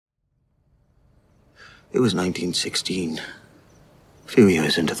It was 1916. A few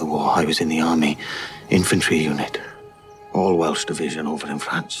years into the war, I was in the army, infantry unit. All Welsh division over in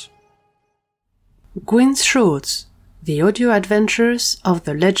France. Gwyn's Shorts, The Audio Adventures of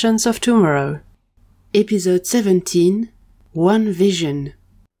the Legends of Tomorrow. Episode 17, One Vision.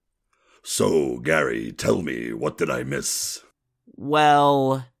 So, Gary, tell me, what did I miss?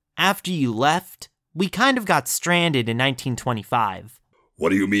 Well, after you left, we kind of got stranded in 1925. What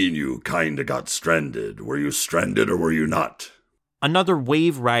do you mean you kinda got stranded? Were you stranded or were you not? Another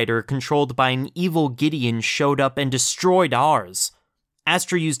wave rider controlled by an evil Gideon showed up and destroyed ours.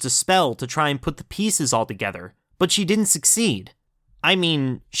 Astra used a spell to try and put the pieces all together, but she didn't succeed. I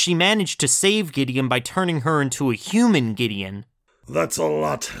mean, she managed to save Gideon by turning her into a human Gideon. That's a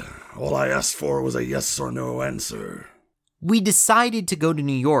lot. All I asked for was a yes or no answer. We decided to go to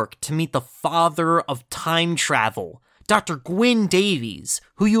New York to meet the father of time travel, Dr. Gwyn Davies,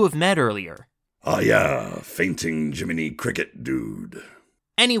 who you have met earlier. Ah, yeah, fainting Jiminy Cricket dude.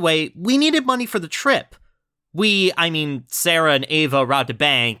 Anyway, we needed money for the trip. Sarah and Ava robbed a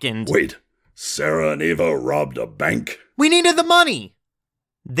bank and... Wait, Sarah and Ava robbed a bank? We needed the money!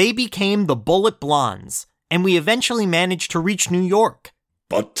 They became the Bullet Blondes, and we eventually managed to reach New York.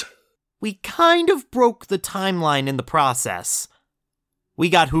 But... we kind of broke the timeline in the process. We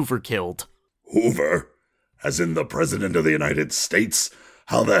got Hoover killed. Hoover? As in the President of the United States?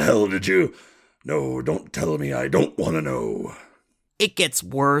 How the hell did you... No, don't tell me, I don't want to know. It gets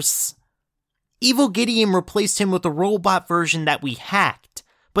worse. Evil Gideon replaced him with a robot version that we hacked,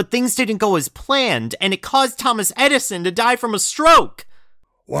 but things didn't go as planned, and it caused Thomas Edison to die from a stroke.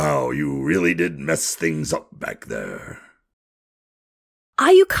 Wow, you really did mess things up back there.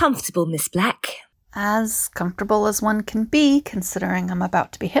 Are you comfortable, Miss Black? As comfortable as one can be, considering I'm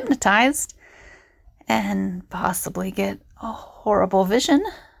about to be hypnotized, and possibly get a horrible vision.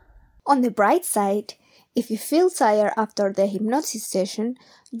 On the bright side, if you feel tired after the hypnosis session,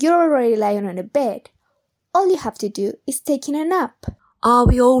 you're already lying on a bed. All you have to do is take in a nap. Are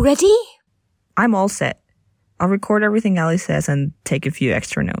we all ready? I'm all set. I'll record everything Ali says and take a few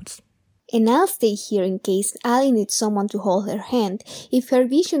extra notes. And I'll stay here in case Ali needs someone to hold her hand if her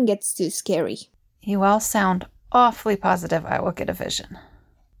vision gets too scary. You all sound awfully positive I will get a vision.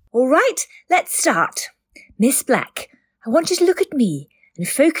 All right, let's start. Miss Black, I want you to look at me and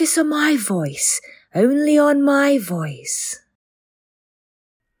focus on my voice. Only on my voice.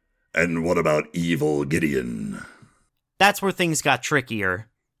 And what about Evil Gideon? That's where things got trickier.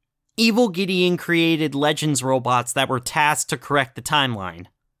 Evil Gideon created Legends robots that were tasked to correct the timeline.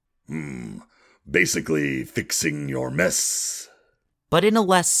 Basically fixing your mess. But in a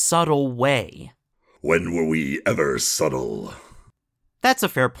less subtle way. When were we ever subtle? That's a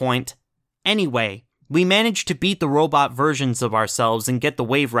fair point. Anyway, we managed to beat the robot versions of ourselves and get the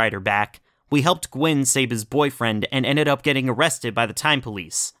Wave Rider back. We helped Gwyn save his boyfriend and ended up getting arrested by the time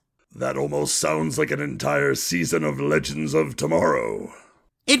police. That almost sounds like an entire season of Legends of Tomorrow.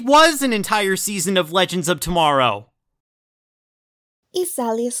 It was an entire season of Legends of Tomorrow. Is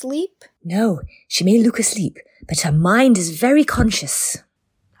Sally asleep? No, she may look asleep, but her mind is very conscious.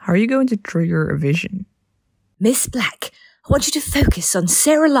 How are you going to trigger a vision? Miss Black, I want you to focus on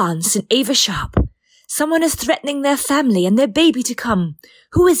Sarah Lance and Ava Sharp. Someone is threatening their family and their baby to come.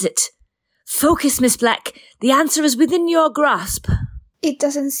 Who is it? Focus, Miss Black. The answer is within your grasp. It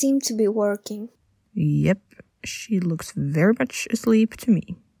doesn't seem to be working. Yep, she looks very much asleep to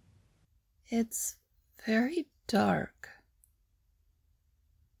me. It's very dark.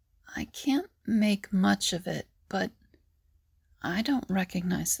 I can't make much of it, but I don't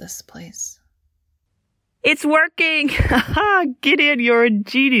recognize this place. It's working! Haha, Gideon, you're a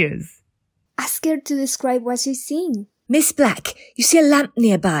genius. Ask her to describe what she's seeing. Miss Black, you see a lamp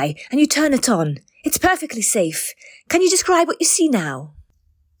nearby, and you turn it on. It's perfectly safe. Can you describe what you see now?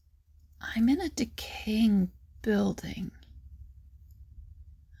 I'm in a decaying building.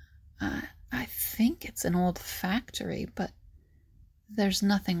 I think it's an old factory, but there's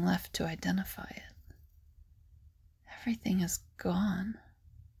nothing left to identify it. Everything is gone.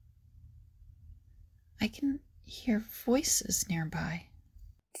 I can hear voices nearby.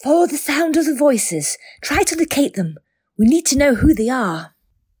 Follow the sound of the voices. Try to locate them. We need to know who they are.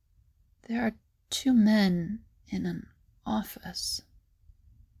 There are two men in an office.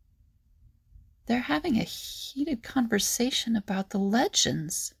 They're having a heated conversation about the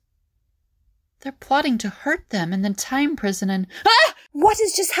legends. They're plotting to hurt them and then time prison and... Ah! What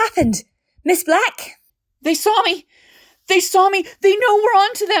has just happened? Miss Black? They saw me! They saw me! They know we're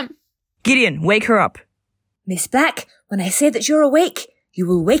on to them! Gideon, wake her up. Miss Black, when I say that you're awake, you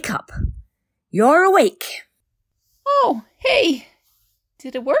will wake up. You're awake. Oh, hey!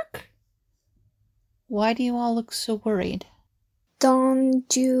 Did it work? Why do you all look so worried?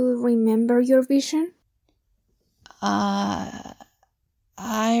 Don't you remember your vision? I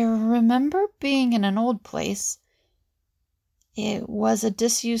remember being in an old place. It was a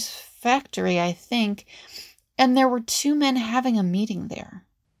disused factory, I think, and there were 2 men having a meeting there.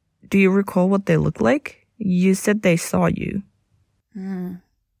 Do you recall what they looked like? You said they saw you.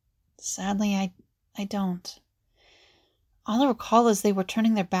 Sadly, I don't. All I recall is they were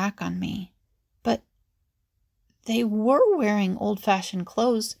turning their back on me. But they were wearing old-fashioned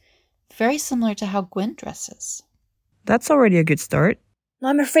clothes, very similar to how Gwen dresses. That's already a good start.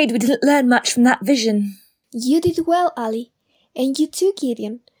 I'm afraid we didn't learn much from that vision. You did well, Ali. And you too,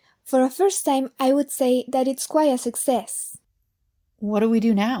 Gideon. For a first time, I would say that it's quite a success. What do we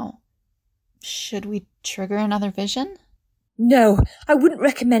do now? Should we trigger another vision? No, I wouldn't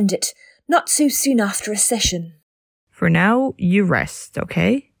recommend it. Not so soon after a session. For now, you rest,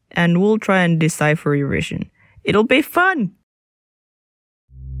 okay? And we'll try and decipher your vision. It'll be fun!